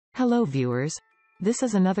Hello viewers. This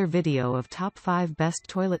is another video of top 5 best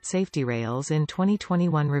toilet safety rails in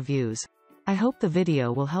 2021 reviews. I hope the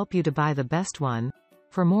video will help you to buy the best one.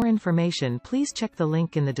 For more information, please check the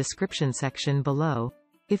link in the description section below.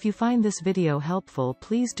 If you find this video helpful,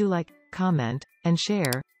 please do like, comment, and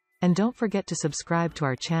share. And don't forget to subscribe to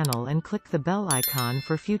our channel and click the bell icon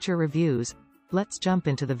for future reviews. Let's jump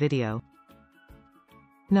into the video.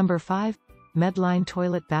 Number 5. Medline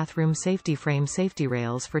Toilet Bathroom Safety Frame Safety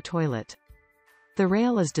Rails for Toilet. The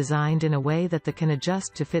rail is designed in a way that can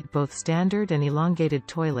adjust to fit both standard and elongated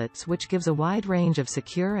toilets, which gives a wide range of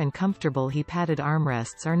secure and comfortable. Padded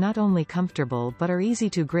armrests are not only comfortable but are easy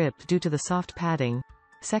to grip due to the soft padding.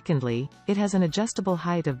 Secondly, it has an adjustable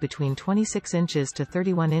height of between 26 inches to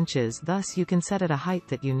 31 inches, thus you can set at a height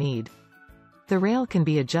that you need. The rail can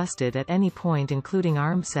be adjusted at any point including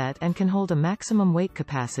arm set and can hold a maximum weight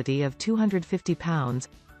capacity of 250 pounds.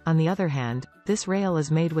 On the other hand, this rail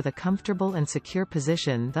is made with a comfortable and secure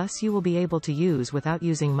position, thus you will be able to use without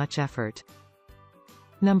using much effort.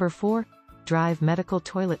 Number 4. Drive Medical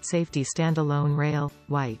Toilet Safety Standalone Rail,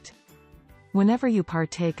 White. Whenever you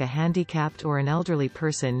partake a handicapped or an elderly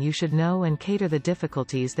person, you should know and cater the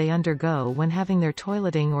difficulties they undergo when having their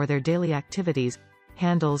toileting or their daily activities.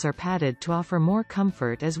 Handles are padded to offer more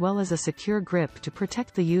comfort as well as a secure grip to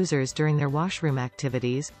protect the users during their washroom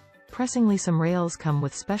activities. Pressingly, some rails come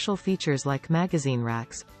with special features like magazine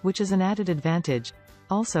racks, which is an added advantage.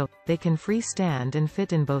 Also, they can freestand and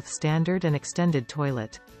fit in both standard and extended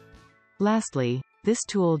toilet. Lastly, this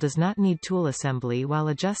tool does not need tool assembly while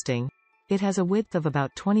adjusting. It has a width of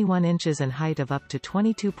about 21 inches and height of up to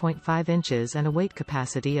 22.5 inches and a weight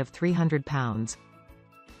capacity of 300 pounds.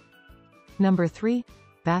 Number 3.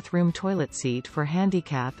 Bathroom Toilet Seat for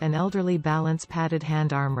Handicap and Elderly Balance Padded Hand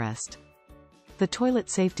Armrest. The toilet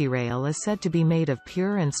safety rail is said to be made of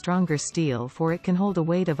pure and stronger steel, for it can hold a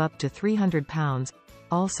weight of up to 300 pounds.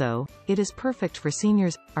 Also, it is perfect for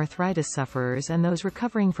seniors, arthritis sufferers and those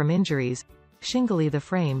recovering from injuries. Shingly, the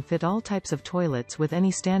frame fit all types of toilets with any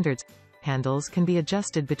standards. Handles can be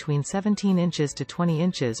adjusted between 17 inches to 20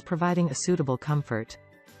 inches, providing a suitable comfort.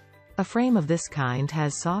 A frame of this kind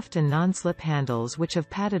has soft and non-slip handles which have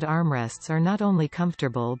padded armrests are not only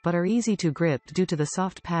comfortable but are easy to grip due to the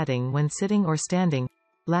soft padding when sitting or standing.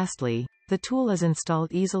 Lastly, the tool is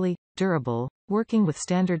installed easily, durable, working with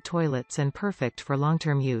standard toilets and perfect for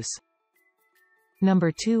long-term use.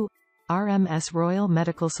 Number 2. RMS Royal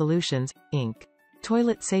Medical Solutions, Inc.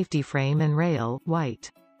 Toilet Safety Frame and Rail, White.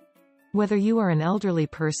 Whether you are an elderly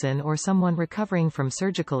person or someone recovering from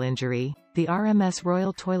surgical injury, the RMS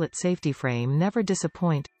Royal Toilet Safety Frame never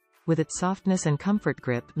disappoints. With its softness and comfort,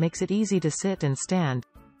 grip makes it easy to sit and stand.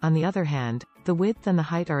 On the other hand, the width and the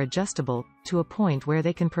height are adjustable, to a point where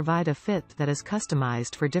they can provide a fit that is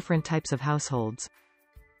customized for different types of households.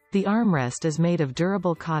 The armrest is made of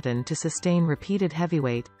durable cotton to sustain repeated heavy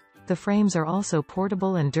weight. The frames are also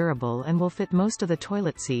portable and durable and will fit most of the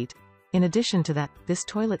toilet seat. In addition to that, this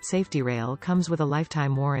toilet safety rail comes with a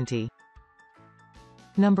lifetime warranty.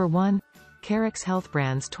 Number 1. Carex Health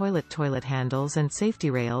Brands Toilet Handles and Safety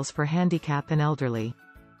Rails for Handicap and Elderly.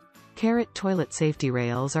 Carex toilet safety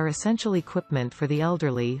rails are essential equipment for the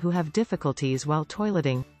elderly who have difficulties while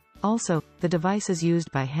toileting. Also, the device is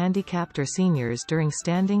used by handicapped or seniors during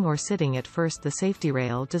standing or sitting. At first, the safety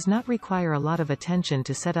rail does not require a lot of attention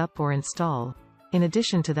to set up or install. In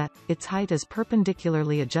addition to that, its height is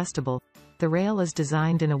perpendicularly adjustable. The rail is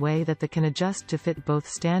designed in a way that can adjust to fit both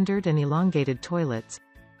standard and elongated toilets.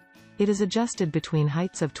 It is adjusted between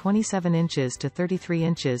heights of 27 inches to 33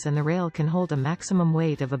 inches and the rail can hold a maximum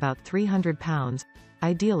weight of about 300 pounds.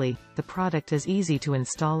 Ideally, the product is easy to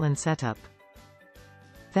install and set up.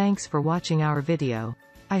 Thanks for watching our video.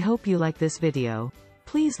 I hope you like this video.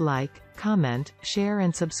 Please like, comment, share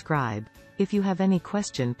and subscribe. If you have any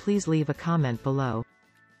question, please leave a comment below.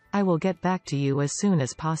 I will get back to you as soon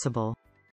as possible.